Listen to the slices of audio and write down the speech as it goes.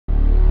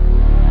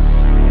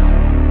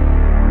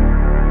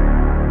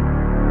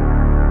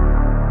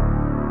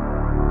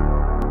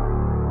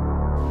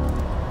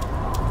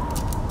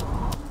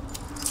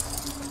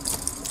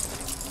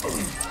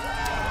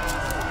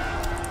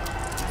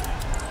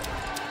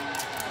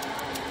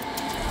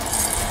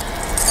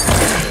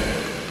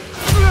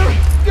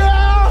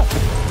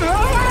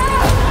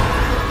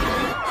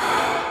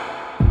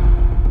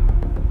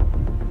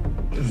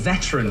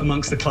veteran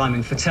amongst the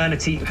climbing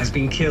fraternity, has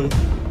been killed.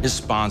 His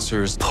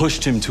sponsors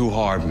pushed him too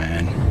hard,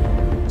 man.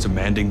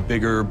 Demanding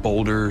bigger,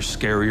 bolder,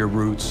 scarier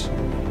routes.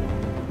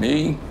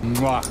 Me?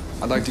 Mwah.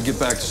 I'd like to get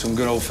back to some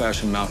good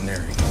old-fashioned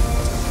mountaineering.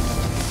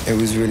 It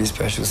was really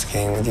special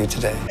skiing with you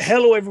today.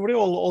 Hello, everybody,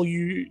 all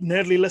you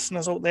nerdly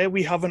listeners out there.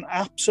 We have an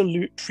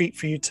absolute treat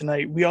for you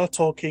tonight. We are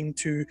talking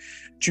to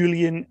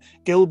Julian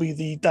Gilbey,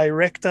 the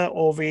director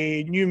of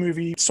a new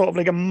movie, sort of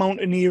like a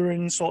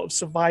mountaineering sort of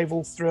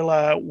survival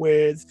thriller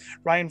with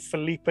Ryan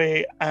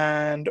Phillippe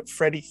and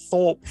Freddie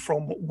Thorpe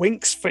from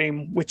Winx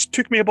fame, which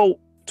took me about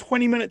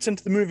 20 minutes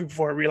into the movie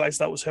before I realized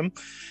that was him.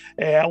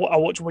 I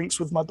watched Winx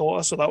with my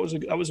daughter, so that was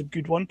a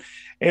good one.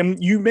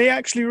 You may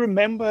actually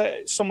remember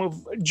some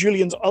of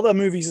Julian's other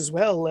movies as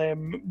well.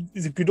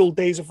 The good old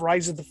days of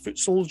Rise of the Foot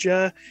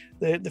Soldier,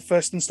 the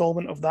first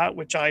installment of that,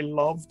 which I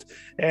loved.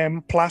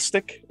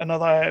 Plastic,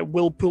 another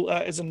Will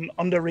Poulter is an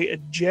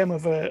underrated gem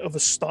of a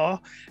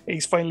star.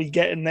 He's finally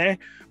getting there.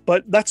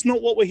 But that's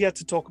not what we're here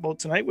to talk about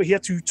tonight. We're here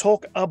to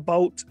talk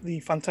about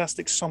the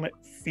fantastic Summit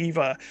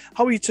Fever.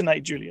 How are you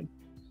tonight, Julian?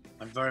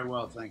 I'm very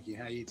well, thank you.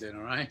 How are you doing?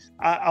 All right?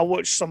 I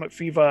watched Summit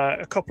Fever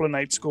a couple of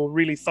nights ago,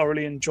 really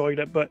thoroughly enjoyed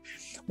it. But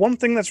one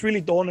thing that's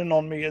really dawning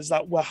on me is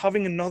that we're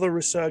having another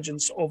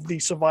resurgence of the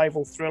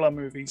survival thriller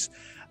movies.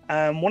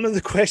 One of the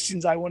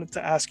questions I wanted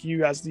to ask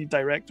you as the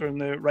director and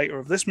the writer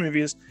of this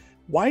movie is,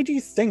 why do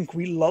you think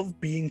we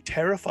love being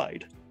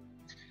terrified?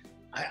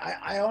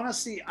 I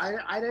honestly,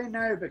 I don't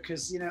know,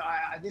 because, you know,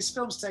 this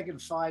film's taken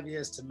 5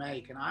 years to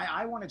make, and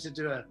I wanted to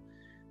do a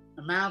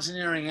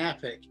mountaineering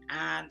epic,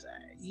 and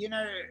you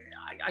know,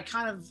 I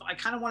kind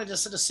of wanted to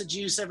sort of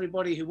seduce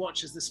everybody who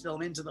watches this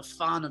film into the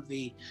fun of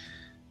the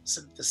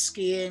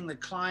skiing, the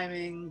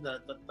climbing,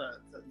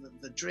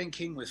 the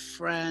drinking with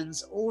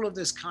friends, all of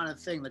this kind of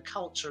thing, the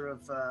culture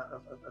of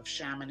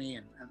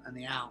Chamonix and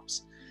the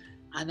Alps,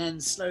 and then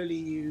slowly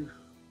you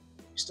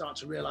start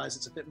to realize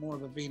it's a bit more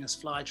of a Venus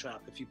flytrap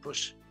if you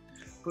push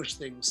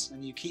things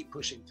and you keep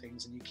pushing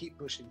things and you keep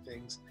pushing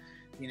things.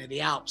 You know, the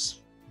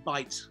Alps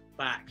bite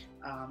back,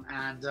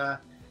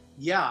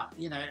 yeah,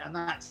 you know, and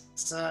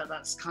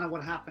that's kind of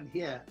what happened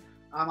here.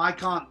 I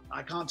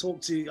can't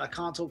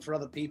talk for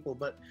other people,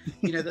 but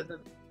you know,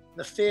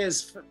 the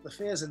fears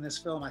in this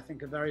film, I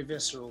think, are very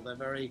visceral. They're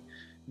very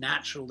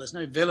natural. There's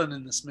no villain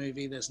in this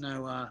movie. There's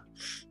no,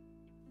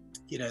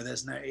 you know,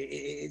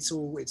 it's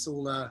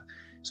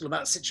all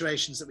about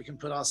situations that we can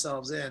put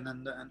ourselves in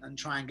and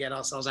try and get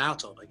ourselves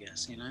out of, I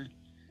guess, you know.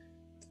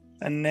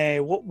 And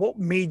what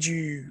made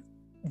you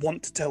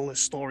want to tell this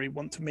story,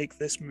 want to make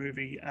this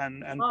movie?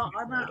 Well,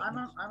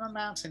 I'm a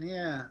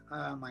mountaineer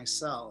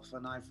myself,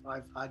 and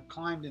I've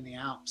climbed in the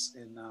Alps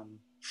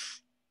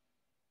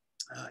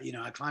you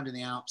know, I climbed in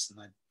the Alps, and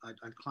I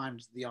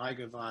climbed the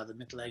Eiger via the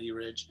Mittelegi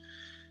Ridge,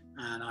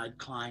 and I'd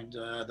climbed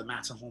the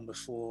Matterhorn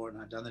before, and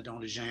I'd done the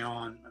Dent du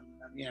Géant, and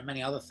you know,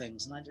 many other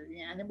things, and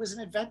it was an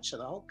adventure,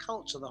 the whole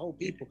culture, the whole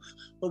people.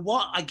 But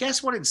what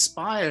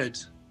inspired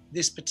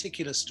this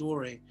particular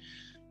story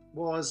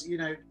was, you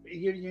know,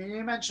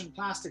 you mentioned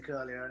Plastic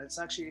earlier, and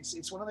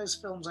it's one of those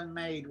films I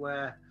made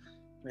where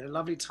we had a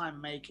lovely time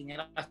making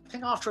it. I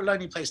think after A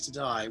Lonely Place to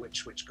Die,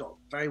 which got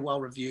very well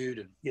reviewed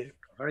and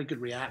got very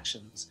good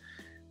reactions,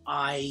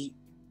 I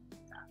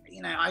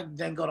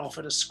then got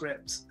offered a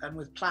script, and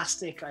with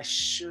Plastic I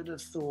should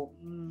have thought,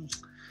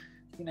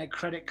 you know,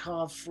 credit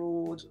card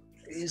fraud,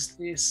 is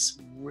this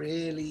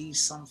really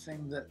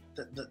something that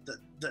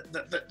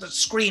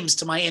screams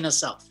to my inner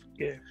self?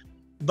 Yeah.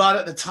 But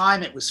at the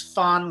time, it was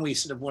fun. We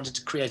sort of wanted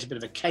to create a bit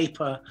of a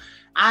caper.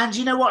 And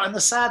you know what? And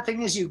the sad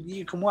thing is,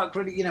 you can work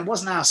really, you know, it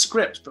wasn't our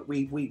script, but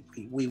we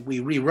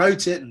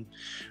rewrote it and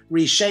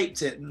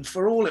reshaped it. And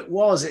for all it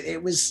was,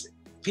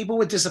 people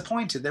were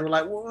disappointed. They were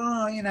like,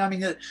 well, you know, I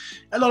mean,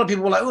 a lot of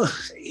people were like, oh,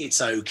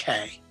 it's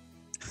okay.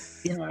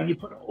 You know, and you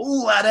put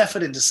all that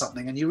effort into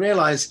something, and you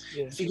realize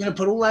if you're going to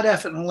put all that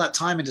effort and all that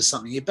time into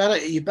something, you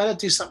better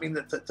do something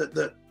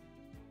that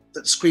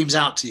screams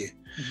out to you.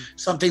 Mm-hmm.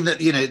 Something that,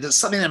 you know, that's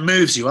something that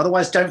moves you.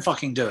 Otherwise, don't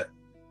fucking do it.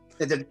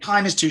 The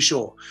time is too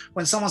short.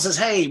 When someone says,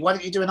 hey, why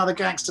don't you do another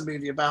gangster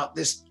movie about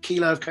this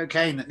kilo of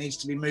cocaine that needs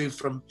to be moved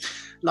from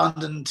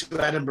London to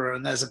Edinburgh,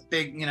 and there's a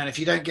big, you know, if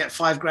you don't get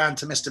 $5,000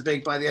 to Mr.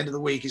 Big by the end of the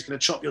week, he's going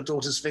to chop your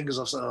daughter's fingers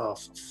off. So, oh,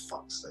 for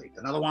fuck's sake,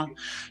 another one?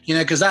 You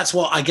know, because that's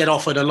what I get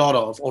offered a lot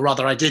of, or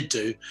rather I did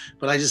do,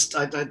 but I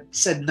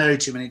said no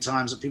too many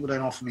times, that people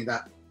don't offer me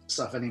that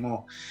stuff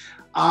anymore.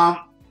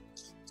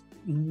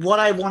 What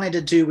I wanted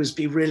to do was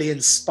be really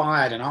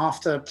inspired, and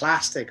after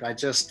Plastic, I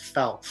just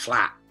felt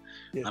flat.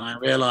 Yeah. And I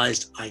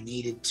realized I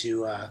needed to,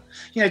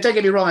 you know, don't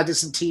get me wrong, I did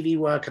some TV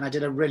work, and I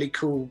did a really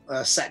cool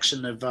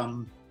section of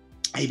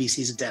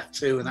ABC's of Death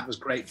 2, and that was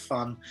great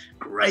fun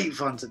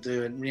to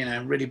do, and, you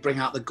know, really bring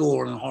out the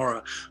gore and the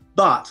horror.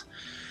 But,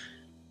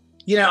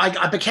 you know,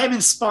 I became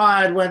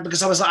inspired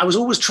because I was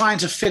always trying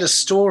to fit a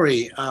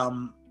story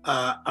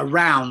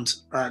around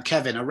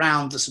Kevin,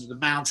 around the sort of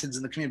the mountains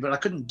and the community, but I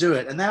couldn't do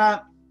it. And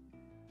then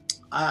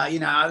you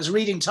know, I was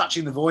reading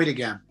Touching the Void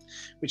again,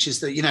 which is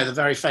the, you know, the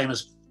very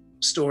famous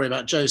story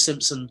about Joe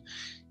Simpson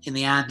in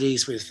the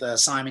Andes with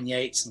Simon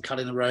Yates and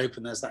Cutting the Rope,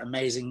 and there's that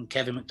amazing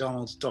Kevin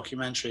McDonald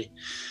documentary.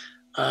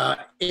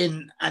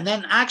 And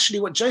then actually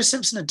what Joe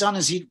Simpson had done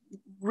is he'd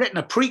written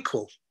a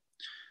prequel.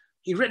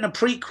 He'd written a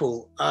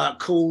prequel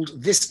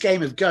called This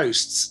Game of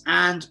Ghosts,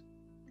 and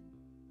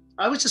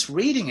I was just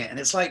reading it, and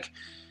it's like,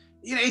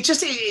 you know, it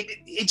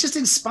just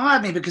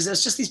inspired me, because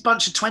there's just these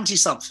bunch of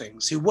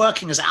 20-somethings who were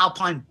working as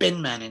Alpine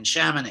bin men in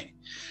Chamonix,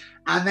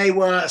 and they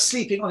were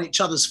sleeping on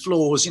each other's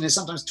floors, you know,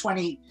 sometimes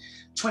 20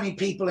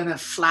 people in a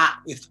flat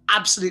with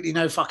absolutely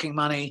no fucking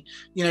money,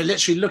 you know,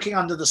 literally looking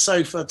under the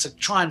sofa to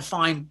try and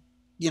find,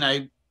 you know,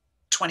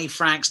 20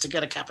 francs to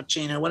get a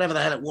cappuccino, whatever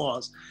the hell it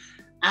was.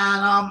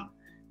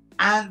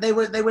 And they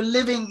were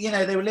living, you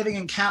know, they were living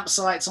in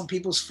campsites on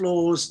people's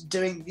floors,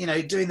 doing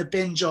the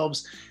bin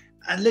jobs,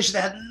 and literally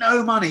they had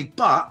no money,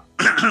 but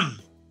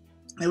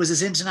there was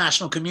this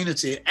international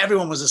community.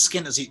 Everyone was as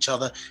skint as each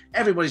other.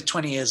 Everybody's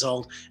 20 years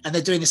old, and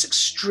they're doing this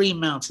extreme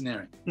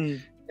mountaineering.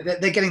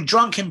 They're getting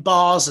drunk in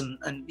bars and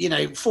you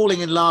know,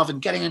 falling in love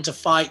and getting into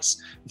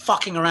fights, and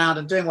fucking around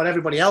and doing what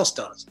everybody else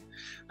does.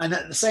 And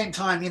at the same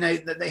time, you know,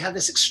 that they had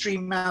this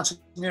extreme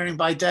mountaineering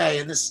by day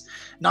and this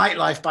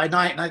nightlife by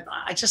night. And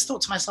I just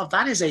thought to myself,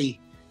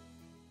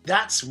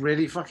 that's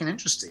really fucking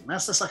interesting.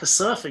 That's just like a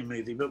surfing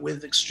movie, but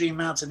with extreme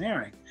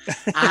mountaineering.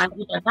 And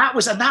you know, that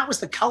was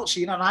the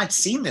culture, you know, and I'd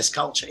seen this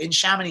culture in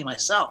Chamonix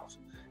myself.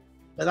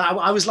 But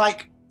I was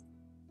like,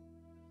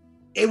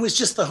 it was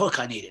just the hook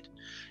I needed.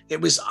 It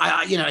was,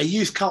 you know, a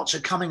youth culture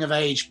coming of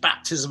age,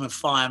 baptism of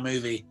fire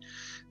movie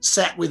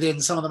set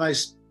within some of the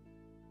most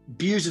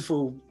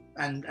beautiful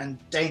and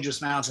dangerous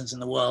mountains in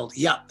the world.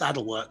 Yep,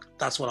 that'll work.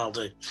 That's what I'll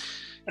do.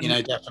 You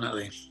know,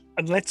 definitely.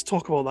 And let's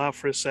talk about that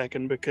for a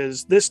second,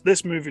 because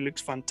this movie looks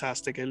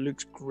fantastic. It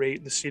looks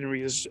great. The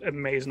scenery is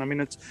amazing. I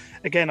mean, it's,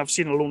 again, I've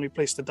seen A Lonely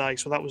Place to Die,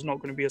 so that was not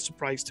going to be a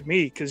surprise to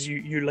me, because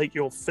you like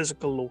your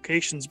physical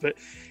locations. But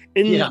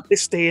in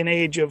this day and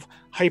age of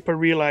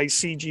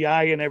hyper-realized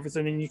CGI and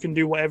everything, and you can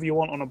do whatever you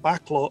want on a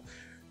backlot,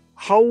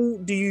 how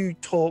do you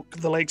talk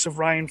the likes of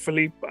Ryan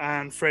Philippe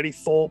and Freddie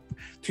Thorpe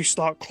to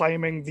start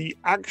climbing the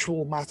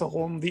actual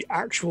Matterhorn, the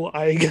actual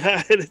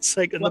Eiger? It's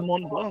like in the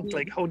Mont Blanc.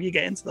 Like, how do you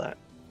get into that?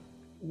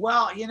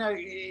 Well,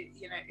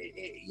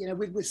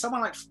 with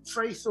someone like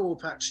Freddie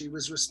Thorpe, actually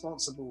was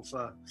responsible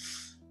for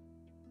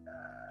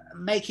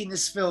making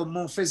this film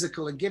more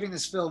physical and giving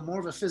this film more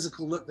of a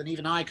physical look than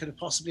even I could have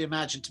possibly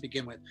imagined to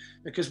begin with.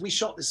 Because we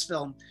shot this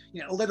film,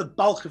 you know, although the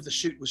bulk of the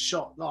shoot was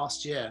shot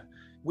last year,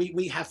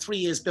 we had 3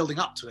 years building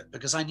up to it,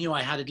 because I knew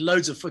I had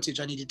loads of footage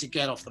I needed to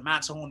get off the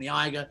Matterhorn, the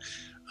Eiger,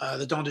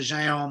 the Dent de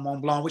Géant,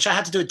 Mont Blanc, which I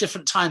had to do at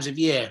different times of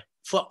year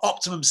for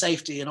optimum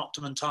safety and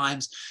optimum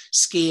times,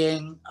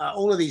 skiing,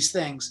 all of these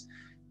things.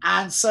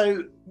 And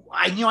so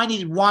I knew I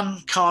needed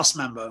one cast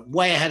member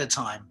way ahead of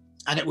time,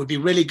 and it would be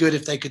really good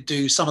if they could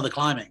do some of the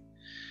climbing.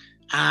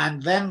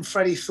 And then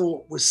Freddie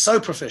Thorpe was so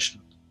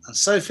proficient and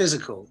so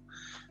physical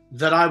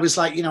that I was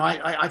like, you know,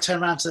 I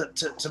turned around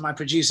to my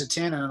producer,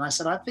 Tiernan, and I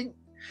said, I think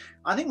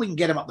we can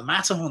get him up the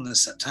Matterhorn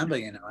this September,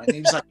 you know. And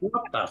he was like,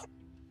 what the?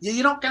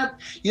 You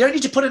don't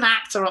need to put an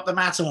actor up the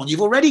Matterhorn.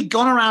 You've already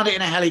gone around it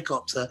in a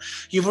helicopter.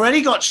 You've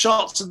already got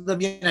shots of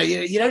them, you know,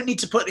 you don't need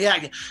to put the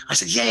actor. I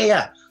said,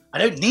 yeah, I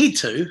don't need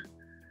to,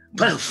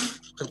 but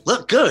it'll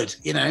look good,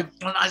 you know.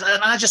 And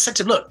I just said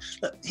to him, look,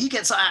 he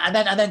gets, and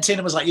then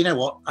Tina was like, you know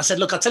what? I said,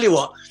 look, I'll tell you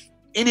what,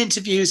 in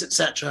interviews,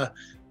 etc.,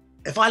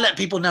 if I let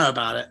people know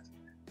about it,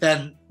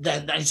 then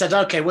he said,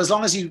 okay, well, as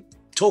long as you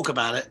talk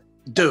about it,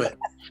 do it.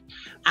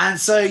 And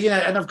so, you know,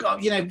 and I've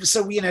got, you know,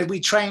 so, you know,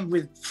 we trained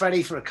with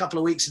Freddie for a couple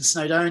of weeks in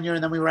Snowdonia,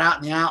 and then we were out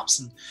in the Alps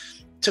and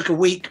took a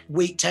week,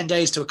 10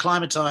 days to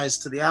acclimatize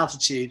to the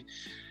altitude.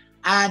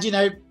 And, you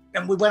know,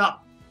 and we went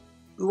up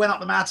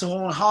the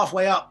Matterhorn,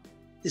 halfway up,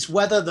 this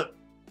weather that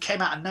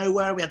came out of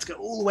nowhere. We had to go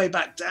all the way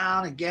back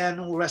down again,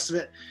 all the rest of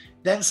it.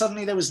 Then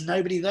suddenly there was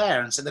nobody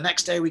there. And so the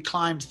next day we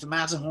climbed the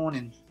Matterhorn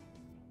in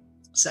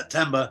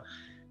September,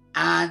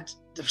 and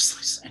there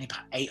was only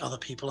about 8 other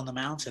people on the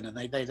mountain, and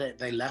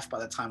they left by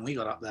the time we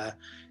got up there,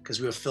 because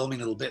we were filming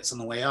little bits on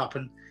the way up.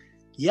 And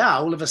yeah,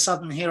 all of a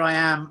sudden here I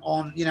am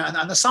on, you know,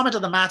 and the summit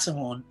of the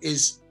Matterhorn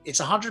it's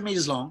 100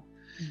 meters long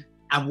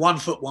and 1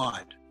 foot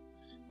wide.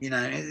 You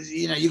know,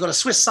 you've got a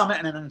Swiss summit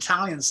and an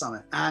Italian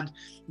summit, and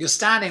you're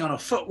standing on a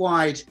foot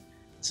wide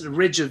sort of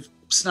ridge of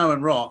snow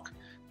and rock.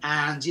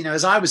 And, you know,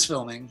 as I was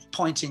filming,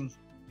 pointing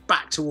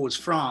back towards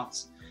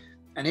France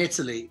and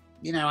Italy,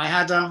 you know, I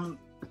had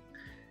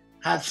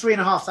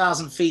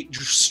 3,500 feet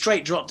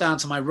straight drop down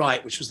to my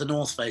right, which was the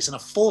north face, and a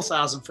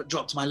 4,000 foot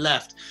drop to my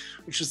left,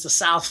 which was the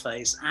south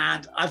face.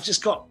 And I'm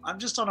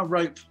just on a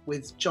rope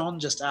with John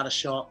just out of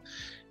shot,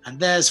 and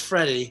there's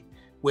Freddie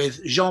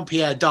with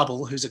Jean-Pierre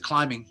Double, who's a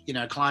climbing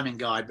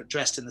guide, but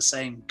dressed in the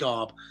same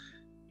garb.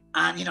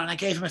 And, you know, and I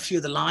gave him a few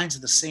of the lines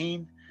of the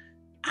scene,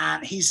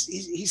 and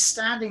he's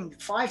standing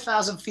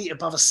 5,000 feet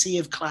above a sea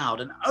of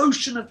cloud, an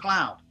ocean of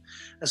cloud,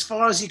 as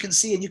far as you can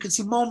see, and you can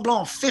see Mont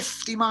Blanc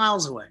 50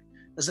 miles away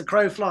as the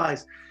crow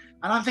flies.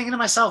 And I'm thinking to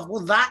myself,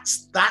 well,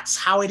 that's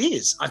how it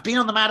is. I've been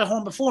on the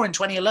Matterhorn before in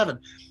 2011.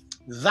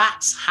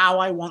 That's how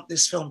I want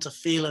this film to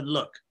feel and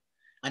look.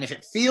 And if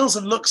it feels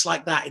and looks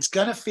like that, it's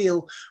going to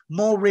feel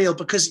more real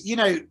because, you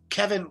know,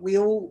 Kevin,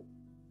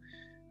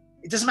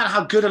 it doesn't matter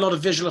how good a lot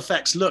of visual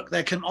effects look,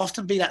 there can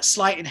often be that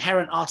slight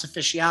inherent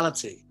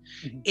artificiality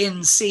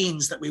in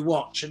scenes that we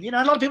watch. And, you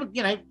know, a lot of people,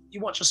 you know,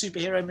 you watch a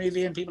superhero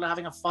movie and people are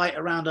having a fight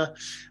around a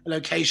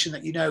location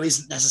that, you know,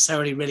 isn't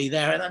necessarily really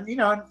there. And, you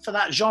know, and for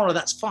that genre,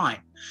 that's fine.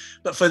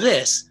 But for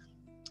this,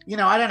 you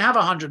know, I don't have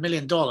 $100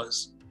 million,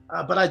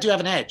 but I do have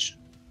an edge.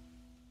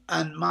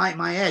 And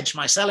my edge,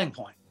 my selling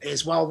point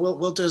is, well,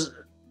 we'll do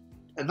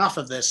enough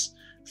of this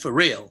for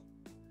real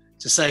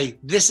to say,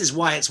 this is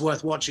why it's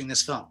worth watching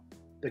this film.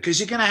 Because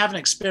you're going to have an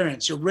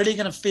experience. You're really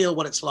going to feel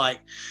what it's like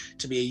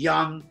to be a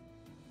young,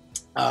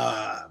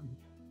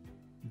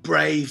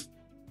 brave,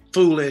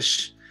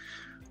 foolish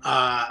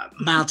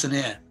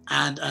mountaineer.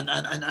 And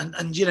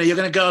you know, you're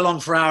going to go along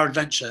for our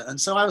adventure. And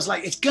so I was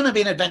like, it's going to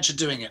be an adventure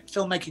doing it.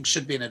 Filmmaking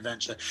should be an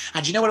adventure.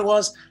 And you know what it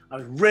was? I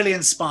was really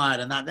inspired.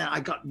 And then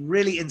I got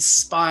really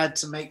inspired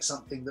to make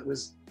something that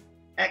was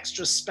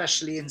extra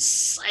specially,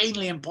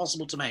 insanely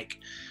impossible to make.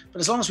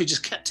 But as long as we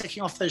just kept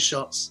ticking off those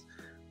shots,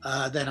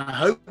 then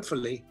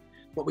hopefully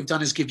what we've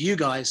done is give you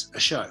guys a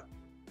show.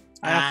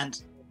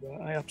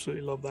 I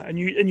absolutely love that. And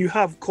you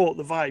have caught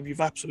the vibe. You've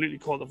absolutely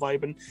caught the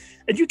vibe. And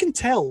you can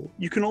tell,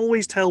 you can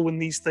always tell when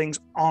these things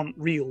aren't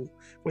real,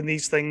 when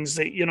these things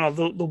that, you know,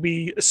 there'll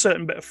be a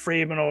certain bit of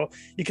framing, or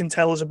you can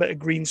tell there's a bit of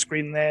green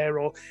screen there,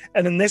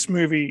 and in this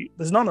movie,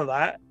 there's none of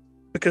that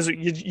because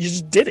you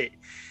just did it.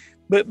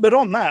 But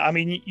on that, I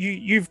mean,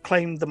 you've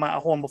climbed the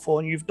Matterhorn before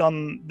and you've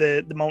done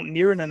the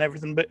mountaineering and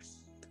everything, but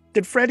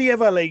did Freddie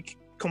ever like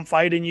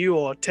confide in you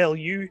or tell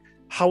you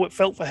how it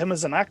felt for him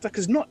as an actor?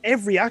 Because not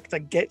every actor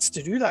gets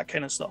to do that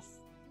kind of stuff.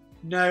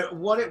 No,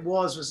 what it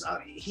was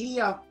he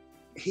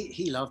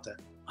loved it.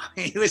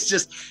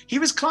 He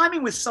was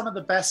climbing with some of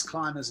the best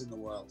climbers in the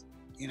world,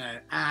 you know,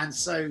 and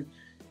so,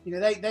 you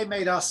know, they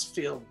made us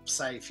feel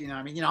safe, you know.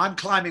 I mean, you know, I'm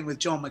climbing with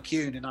John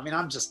McCune, and I mean,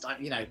 I'm just,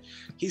 you know,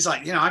 he's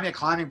like, you know, I'm your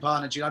climbing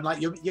partner, Jude. I'm like,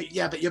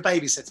 yeah, but you're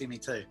babysitting me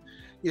too,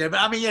 you know. But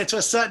I mean, yeah, to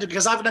a certain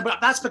degree,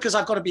 that's because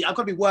I've got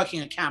to be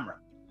working a camera.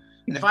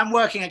 And if I'm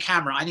working a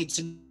camera, I need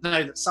to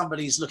know that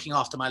somebody's looking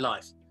after my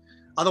life.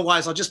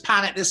 Otherwise, I'll just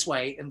pan it this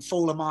way and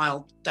fall a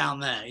mile down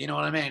there. You know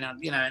what I mean?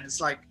 And, you know, and it's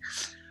like,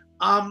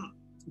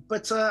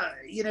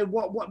 you know,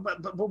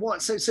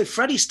 what? So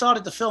Freddie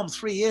started the film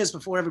 3 years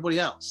before everybody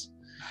else,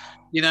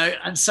 you know,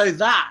 and so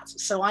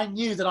I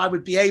knew that I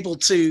would be able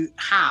to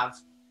have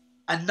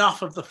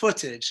enough of the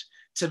footage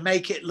to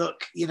make it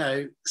look, you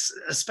know,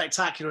 as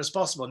spectacular as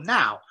possible.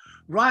 Now,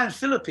 Ryan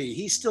Philippi,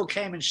 he still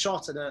came and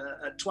shot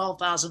at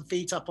 12,000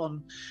 feet up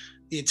on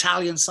the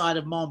Italian side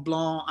of Mont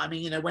Blanc. I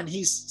mean, you know, when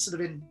he's sort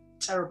of in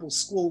terrible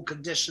squall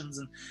conditions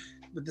and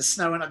with the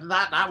snow and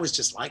that was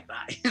just like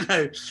that, you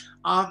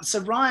know.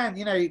 So Ryan,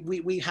 you know,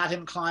 we had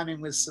him climbing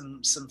with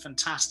some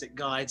fantastic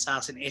guides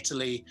out in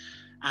Italy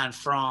and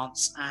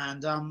France,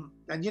 and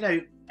you know,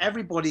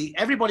 everybody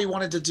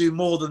wanted to do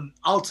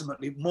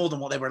ultimately more than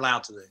what they were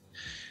allowed to do.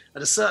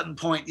 At a certain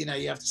point, you know,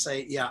 you have to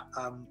say, yeah,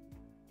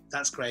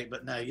 that's great,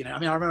 but no, you know, I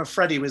mean, I remember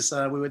Freddie was,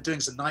 we were doing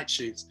some night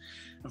shoots,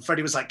 and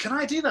Freddie was like, can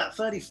I do that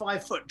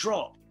 35-foot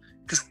drop?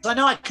 Because I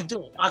know I can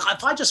do it.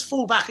 If I just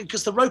fall back,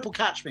 because the rope will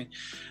catch me.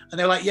 And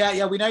they were like,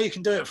 yeah, we know you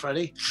can do it,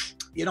 Freddie.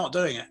 You're not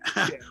doing it.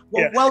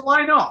 Well,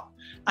 why not?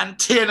 And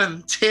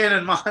Tiernan,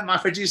 my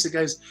producer,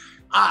 goes,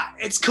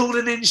 it's called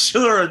an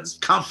insurance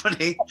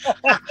company.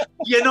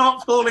 You're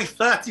not falling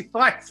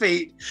 35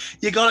 feet.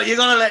 You got to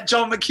let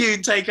John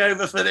McCune take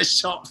over for this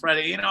shot,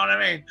 Freddie. You know what I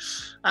mean?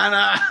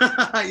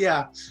 And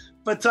yeah,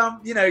 but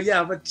you know,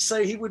 yeah. But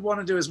so he would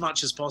want to do as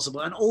much as possible,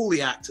 and all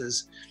the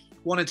actors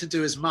wanted to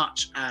do as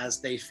much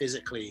as they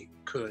physically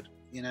could.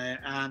 You know,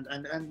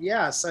 and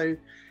yeah. So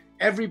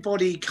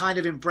everybody kind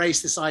of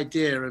embraced this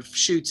idea of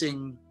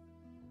shooting.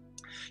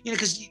 You know,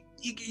 because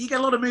you get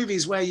a lot of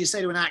movies where you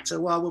say to an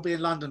actor, well, we'll be in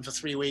London for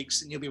 3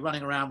 weeks and you'll be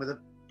running around with a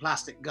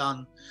plastic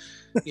gun,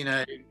 you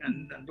know,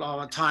 and blah,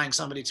 blah, tying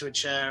somebody to a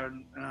chair,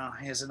 and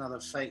here's another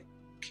fake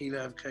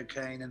kilo of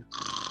cocaine. And,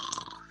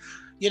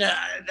 you know,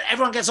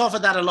 everyone gets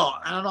offered that a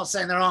lot. And I'm not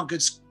saying there aren't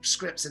good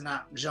scripts in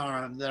that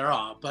genre, there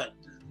are, but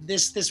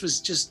this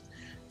was just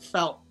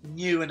felt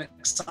new and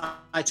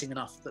exciting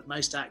enough that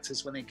most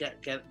actors, when they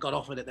got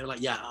offered it, they were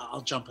like, yeah,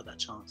 I'll jump at that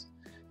chance,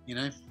 you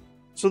know?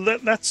 So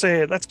that's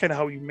kind of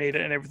how you made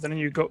it and everything, and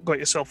you got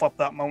yourself up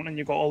that mountain.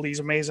 You got all these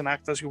amazing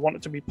actors who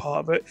wanted to be part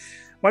of it.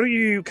 Why don't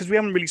you? Because we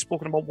haven't really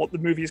spoken about what the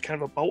movie is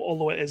kind of about,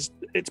 although it's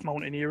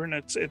mountaineering.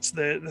 It's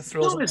the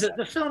thrills.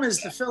 The film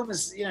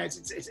is you know, it's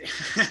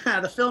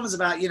the film is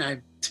about, you know,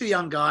 two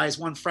young guys,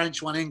 one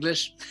French, one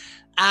English,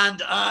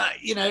 and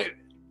you know,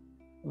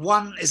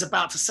 one is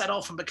about to set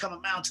off and become a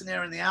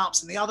mountaineer in the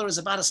Alps, and the other is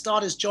about to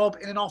start his job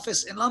in an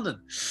office in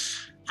London.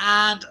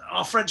 And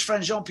our French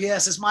friend Jean-Pierre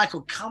says,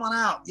 Michael, come on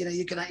out. You know,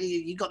 you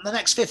got the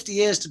next 50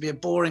 years to be a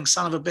boring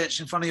son of a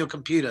bitch in front of your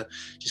computer.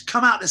 Just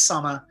come out this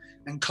summer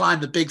and climb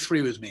the big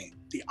three with me.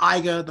 The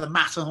Eiger, the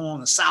Matterhorn,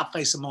 the south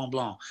face of Mont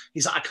Blanc.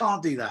 He's like, I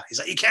can't do that. He's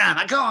like, you can,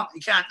 I can't,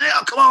 you can. No,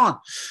 come on.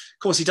 Of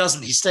course he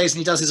doesn't. He stays and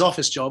he does his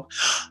office job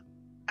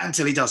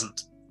until he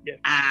doesn't. Yeah.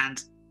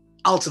 And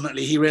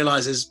ultimately he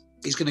realizes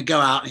he's going to go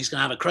out and he's going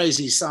to have a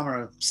crazy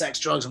summer of sex,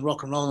 drugs, and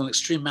rock and roll and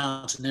extreme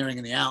mountaineering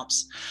in the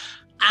Alps.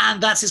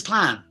 And that's his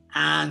plan.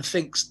 And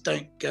things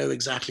don't go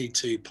exactly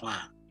to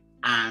plan.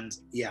 And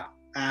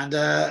and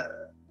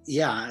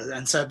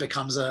so it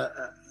becomes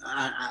a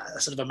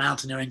sort of a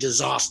mountaineering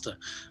disaster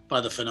by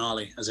the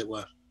finale, as it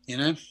were, you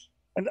know?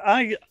 And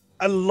I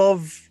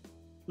love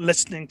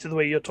listening to the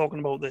way you're talking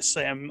about this.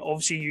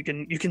 Obviously you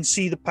can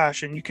see the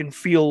passion, you can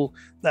feel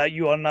that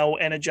you are now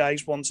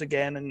energized once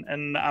again,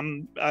 and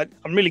I'm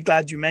really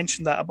glad you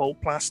mentioned that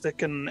about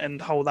plastic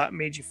and how that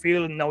made you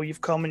feel, and now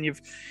you've come and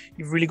you've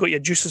really got your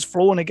juices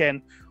flowing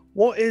again.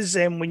 What is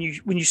when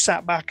you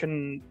sat back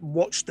and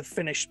watched the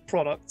finished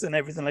product and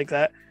everything like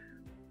that,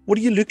 what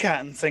do you look at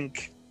and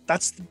think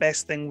that's the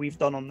best thing we've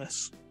done on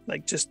this,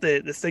 like just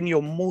the thing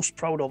you're most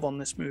proud of on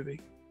this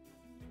movie?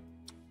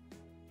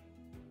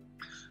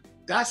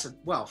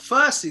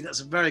 Firstly,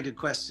 that's a very good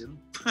question.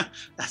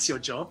 That's your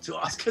job, to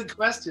ask good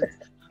questions.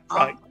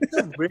 Right. It's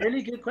a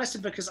really good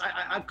question, because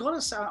I've got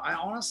to say, I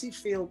honestly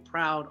feel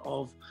proud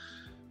of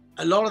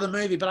a lot of the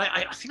movie, but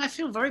I think I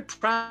feel very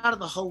proud of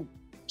the whole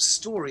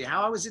story,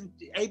 how I was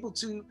able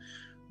to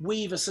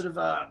weave a sort of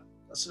a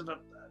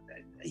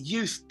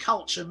youth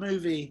culture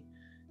movie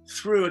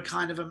through a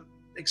kind of an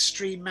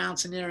extreme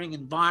mountaineering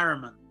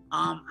environment.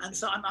 And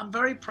so I'm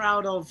very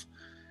proud of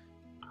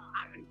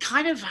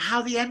kind of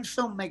how the end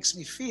film makes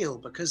me feel,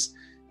 because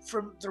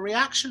from the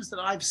reactions that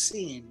I've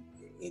seen,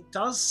 it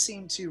does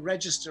seem to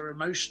register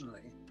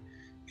emotionally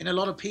in a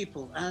lot of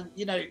people. And,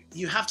 you know,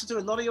 you have to do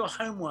a lot of your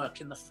homework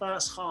in the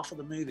first half of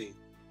the movie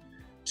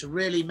to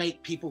really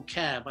make people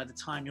care by the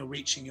time you're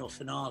reaching your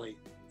finale,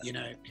 you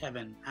know,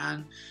 Kevin.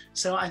 And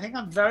so I think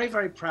I'm very,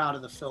 very proud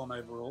of the film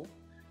overall.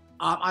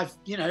 I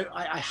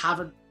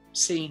haven't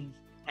seen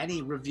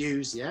any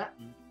reviews yet.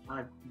 And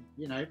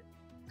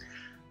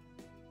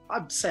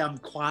I'd say I'm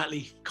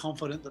quietly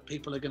confident that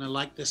people are going to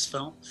like this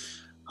film,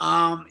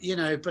 I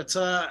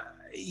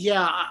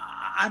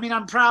mean,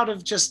 I'm proud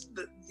of just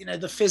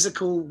the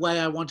physical way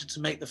I wanted to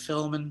make the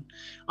film, and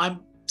I'm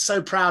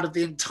so proud of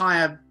the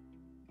entire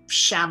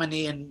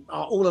Chamonix and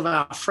all of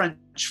our French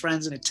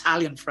friends and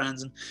Italian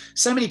friends, and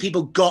so many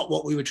people got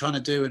what we were trying to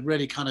do and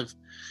really kind of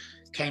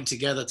came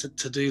together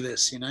to do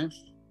this, you know.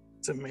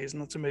 It's amazing.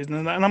 It's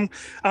amazing, and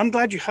I'm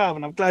glad you have,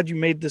 and I'm glad you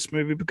made this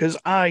movie, because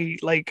I,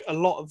 like a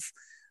lot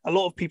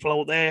of people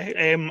out there,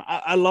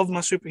 I love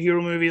my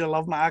superhero movies, I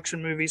love my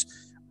action movies,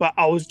 but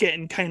I was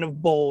getting kind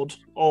of bored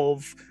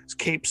of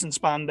capes and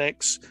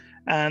spandex.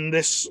 And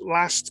this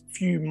last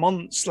few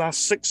months,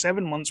 last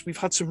 6-7 months, we've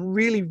had some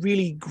really,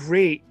 really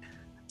great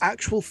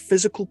actual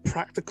physical,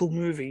 practical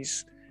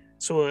movies.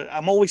 So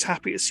I'm always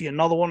happy to see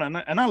another one,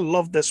 and I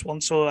love this one.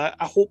 So I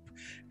hope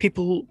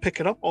people pick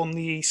it up on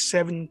the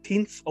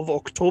 17th of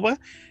October.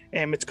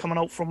 It's coming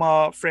out from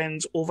our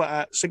friends over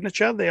at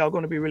Signature. They are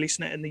going to be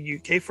releasing it in the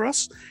UK for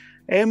us.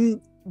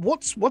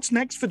 What's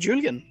next for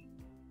Julian?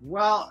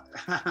 Well,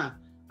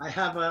 I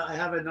have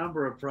a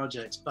number of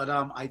projects, but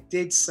I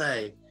did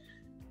say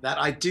that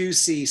I do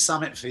see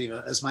Summit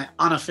Fever as my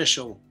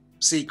unofficial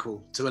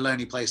sequel to A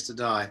Lonely Place to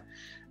Die,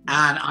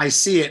 and I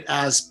see it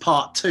as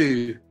part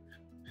 2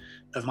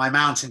 of my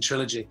mountain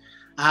trilogy.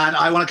 And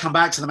I want to come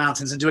back to the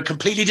mountains and do a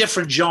completely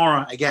different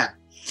genre again.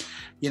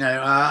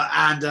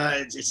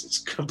 It's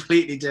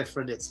completely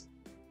different. It's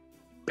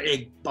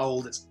big,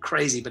 bold, it's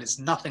crazy, but it's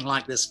nothing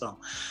like this film.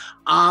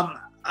 And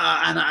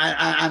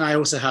I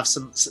also have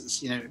some,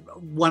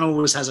 one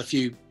always has a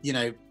few,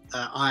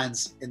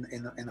 irons in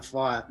the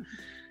fire,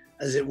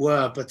 as it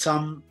were. But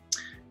so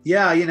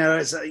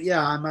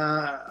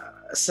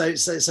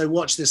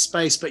watch this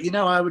space. But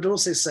I would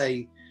also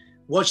say,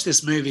 watch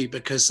this movie,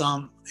 because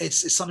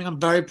it's something I'm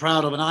very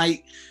proud of, and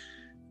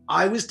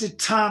I was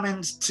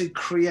determined to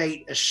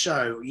create a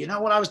show. You know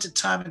what I was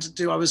determined to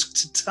do? I was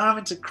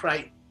determined to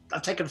create.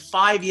 I've taken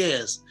 5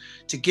 years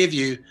to give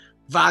you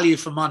value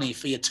for money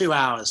for your 2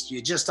 hours.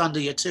 You're just under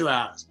your 2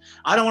 hours.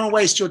 I don't want to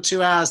waste your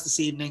 2 hours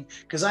this evening,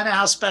 because I know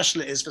how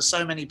special it is for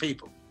so many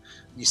people.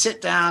 You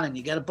sit down and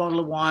you get a bottle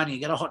of wine, and you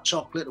get a hot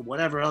chocolate or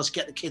whatever else,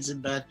 get the kids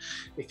in bed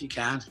if you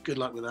can. Good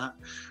luck with that.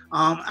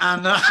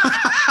 I've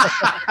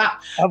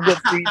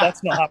got 3,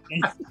 that's not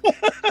happening.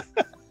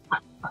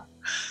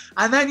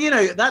 And then,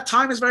 that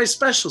time is very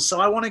special. So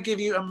I want to give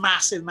you a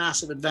massive,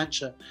 massive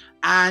adventure.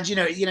 And,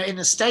 in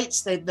the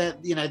States, they're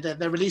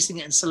releasing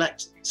it in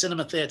select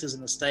cinema theaters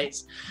in the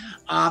States.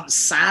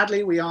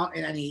 Sadly, we aren't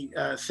in any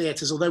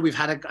theaters, although we've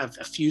had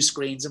a few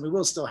screens, and we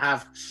will still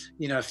have,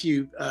 a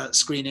few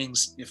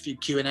screenings, a few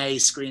Q&A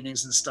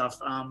screenings and stuff.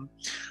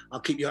 I'll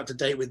keep you up to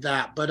date with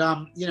that. But,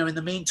 in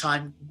the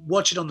meantime,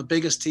 watch it on the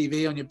biggest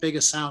TV, on your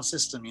biggest sound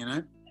system,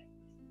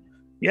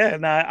 Yeah,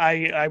 and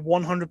I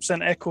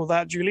 100% echo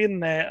that,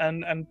 Julian,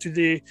 and to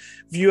the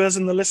viewers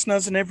and the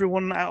listeners and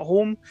everyone at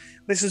home,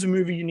 this is a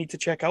movie you need to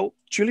check out.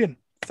 Julian,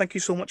 thank you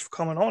so much for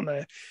coming on.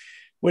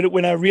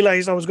 When I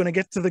realized I was going to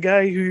get to the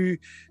guy who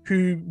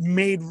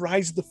made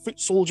Rise of the Foot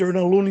Soldier and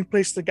A Lonely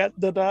Place to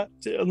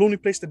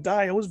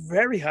Die, I was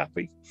very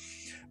happy.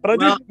 But I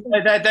Well, do.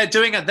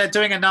 they're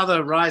doing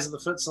another Rise of the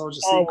Foot Soldier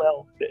Oh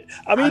sequel. well,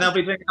 I mean, And they'll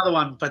be doing another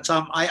one, but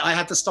I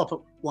had to stop at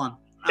one.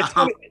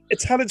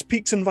 it's had its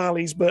peaks and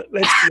valleys, but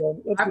let's be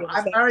honest.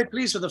 I'm very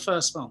pleased with the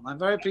first film. I'm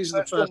very pleased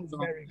with the first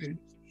film. Very good.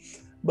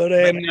 But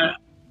yeah.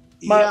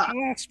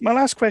 my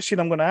last question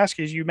I'm going to ask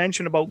you is: you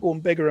mentioned about going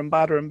bigger and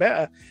badder and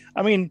better.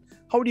 I mean,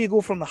 how do you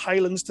go from the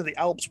Highlands to the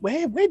Alps?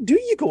 Where do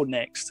you go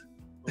next?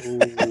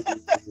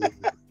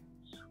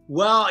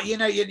 Well,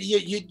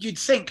 you'd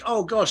think,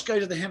 oh gosh, go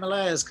to the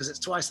Himalayas because it's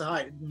twice the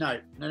height. No.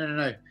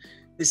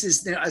 This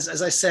is,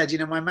 as I said,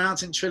 my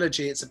mountain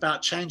trilogy. It's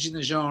about changing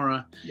the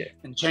genre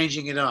and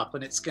changing it up,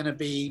 and it's going to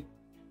be,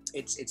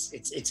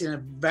 it's in a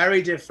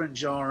very different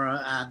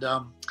genre, and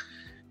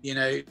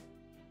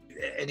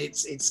and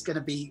it's going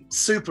to be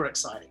super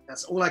exciting.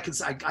 That's all I can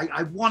say.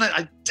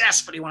 I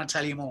desperately want to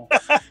tell you more,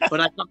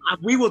 but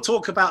we will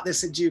talk about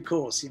this in due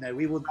course.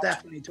 We will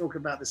definitely talk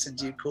about this in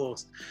due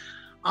course.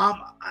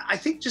 I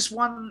think just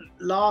one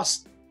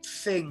last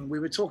thing. We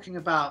were talking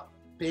about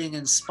being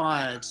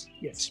inspired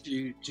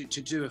to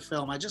do a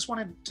film. I just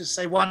wanted to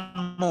say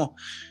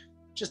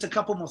just a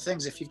couple more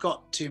things if you've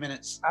got 2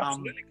 minutes.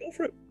 Absolutely, go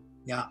for it.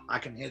 Yeah, I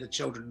can hear the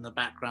children in the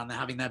background. They're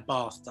having their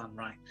bath done,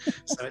 right?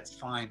 So it's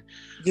fine.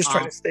 Just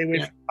trying to stay away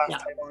from bath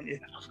time, aren't you?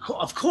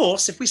 Of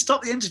course, if we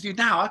stop the interview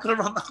now, I've got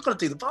to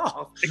do the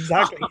bath.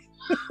 Exactly.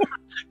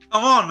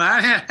 Come on,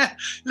 man.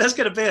 Let's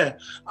get a beer.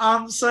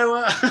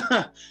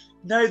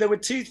 No, there were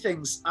two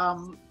things.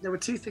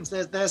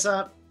 There's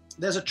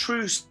a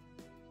true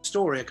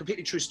story, a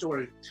completely true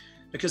story,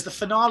 because the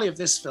finale of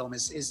this film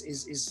is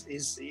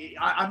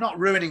I'm not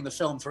ruining the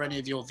film for any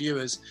of your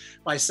viewers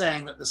by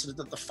saying that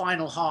the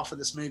final half of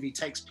this movie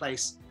takes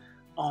place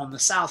on the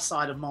south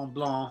side of Mont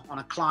Blanc on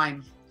a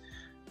climb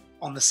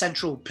on the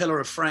central pillar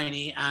of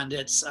Freyne, and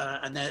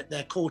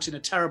they're caught in a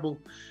terrible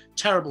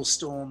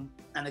storm,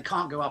 and they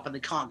can't go up and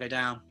they can't go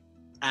down,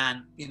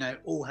 and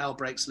all hell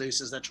breaks loose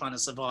as they're trying to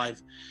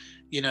survive,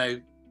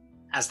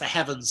 as the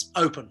heavens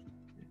open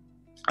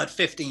at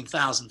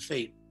 15,000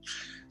 feet.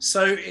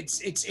 So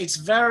it's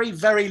very,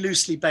 very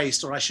loosely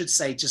based, or I should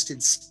say just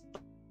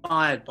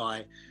inspired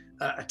by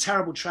a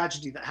terrible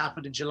tragedy that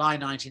happened in July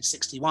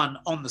 1961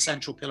 on the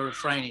central pillar of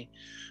Freyne,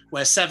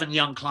 where 7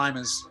 young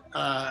climbers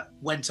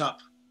went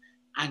up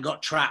and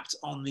got trapped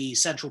on the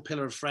central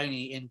pillar of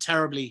Freyne in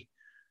terribly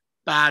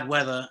bad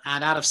weather.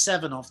 And out of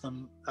 7 of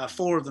them,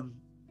 4 of them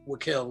were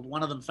killed.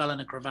 1 of them fell in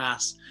a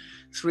crevasse.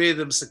 3 of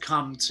them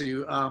succumbed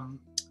to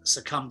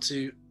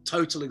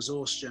total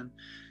exhaustion.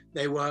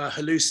 They were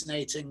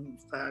hallucinating.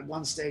 At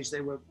one stage,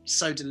 they were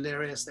so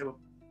delirious. They were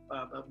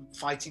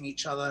fighting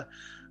each other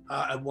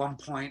at one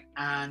point.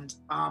 And,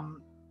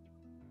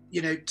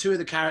 2 of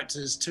the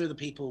characters, 2 of the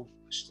people,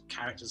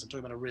 characters, I'm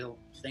talking about a real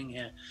thing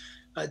here.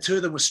 2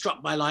 of them were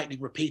struck by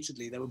lightning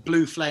repeatedly. There were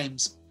blue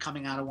flames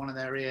coming out of one of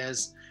their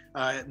ears.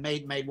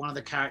 Made one of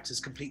the characters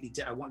completely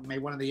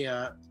made one of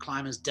the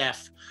climbers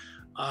deaf.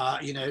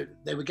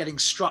 They were getting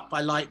struck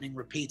by lightning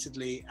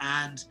repeatedly,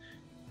 and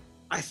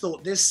I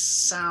thought, this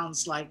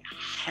sounds like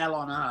hell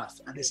on earth,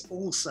 and this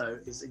also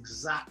is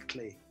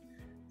exactly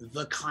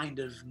the kind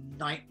of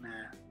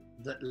nightmare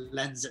that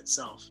lends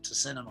itself to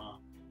cinema.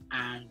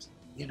 And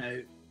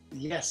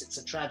yes, it's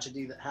a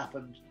tragedy that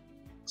happened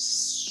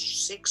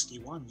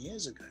 61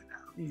 years ago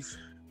now. Yes.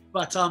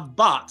 But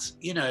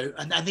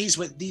and these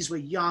were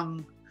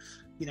young,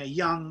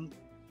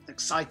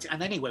 excited.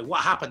 And anyway,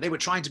 what happened? They were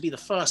trying to be the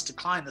first to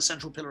climb the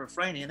central pillar of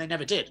Freyne, and they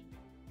never did.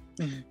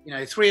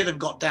 Mm-hmm. 3 of them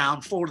got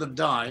down, 4 of them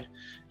died,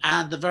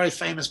 and the very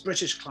famous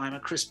British climber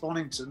Chris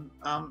Bonington,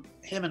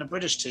 him and a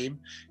British team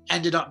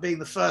ended up being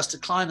the first to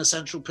climb the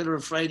central pillar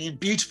of Freyne in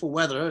beautiful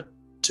weather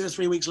 2 or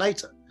 3 weeks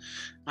later,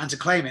 and to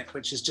claim it,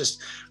 which is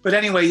just. But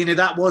anyway,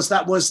 that was.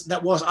 I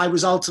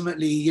was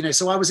ultimately,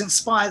 so I was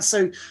inspired.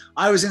 So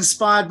I was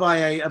inspired by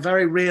a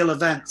very real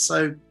event.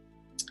 So,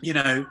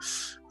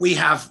 we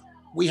have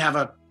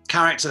a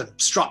character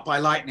struck by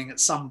lightning at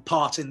some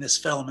part in this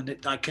film, and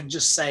I can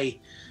just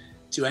say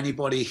to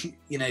anybody,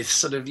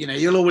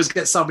 you'll always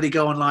get somebody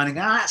go online and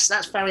go,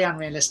 that's very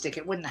unrealistic.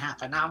 It wouldn't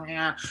happen.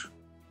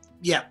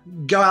 Yeah,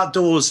 go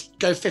outdoors,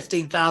 go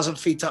 15,000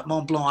 feet up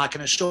Mont Blanc. I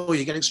can assure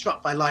you, getting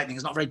struck by lightning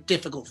is not a very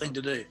difficult thing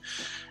to do.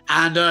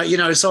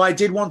 And, so I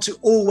did want to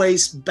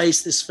always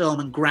base this film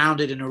and ground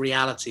it in a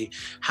reality.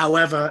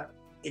 However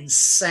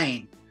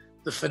insane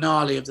the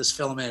finale of this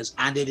film is,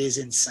 and it is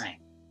insane,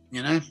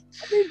 I mean,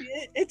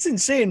 it's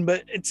insane,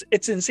 but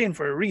it's insane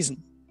for a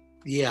reason.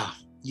 Yeah.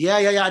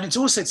 And it's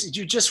also,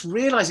 you just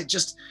realize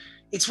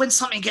it's when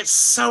something gets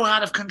so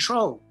out of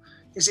control.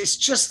 It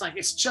just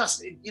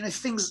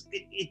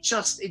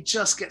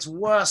gets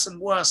worse and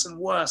worse and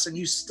worse. And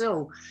you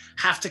still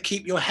have to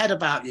keep your head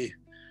about you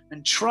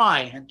and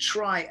try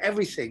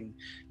everything.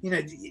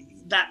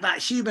 That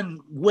human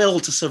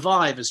will to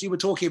survive, as you were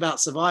talking about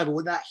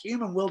survival, that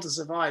human will to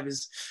survive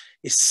is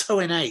so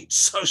innate,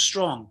 so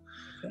strong.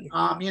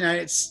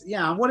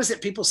 And what is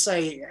it people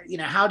say,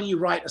 how do you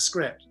write a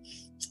script?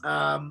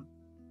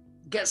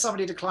 Get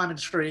somebody to climb a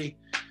tree,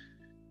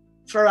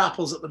 throw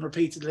apples at them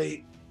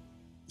repeatedly,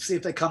 see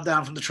if they come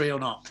down from the tree or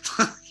not.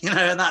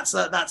 And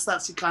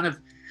that's kind of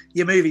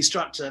your movie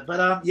structure.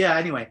 But yeah,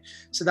 anyway,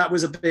 so that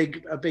was a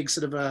big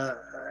sort of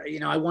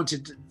I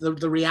wanted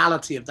the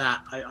reality of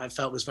that. I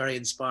felt was very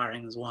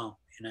inspiring as well,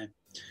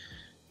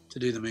 to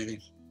do the movie.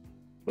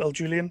 Well,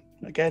 Julian,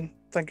 again,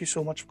 thank you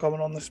so much for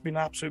coming on. This has been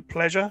an absolute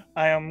pleasure.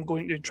 I am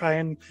going to try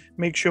and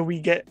make sure we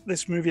get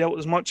this movie out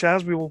as much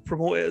as we will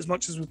promote it as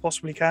much as we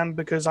possibly can,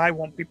 because I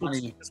want people to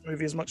see this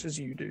movie as much as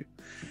you do.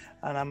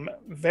 And I'm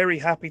very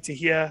happy to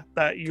hear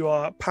that you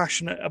are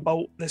passionate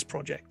about this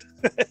project.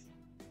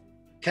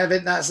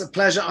 Kevin, that's a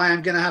pleasure. I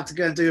am going to have to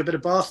go and do a bit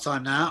of bath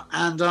time now.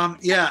 And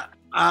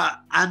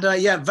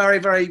very,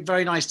 very,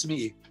 very nice to meet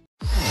you.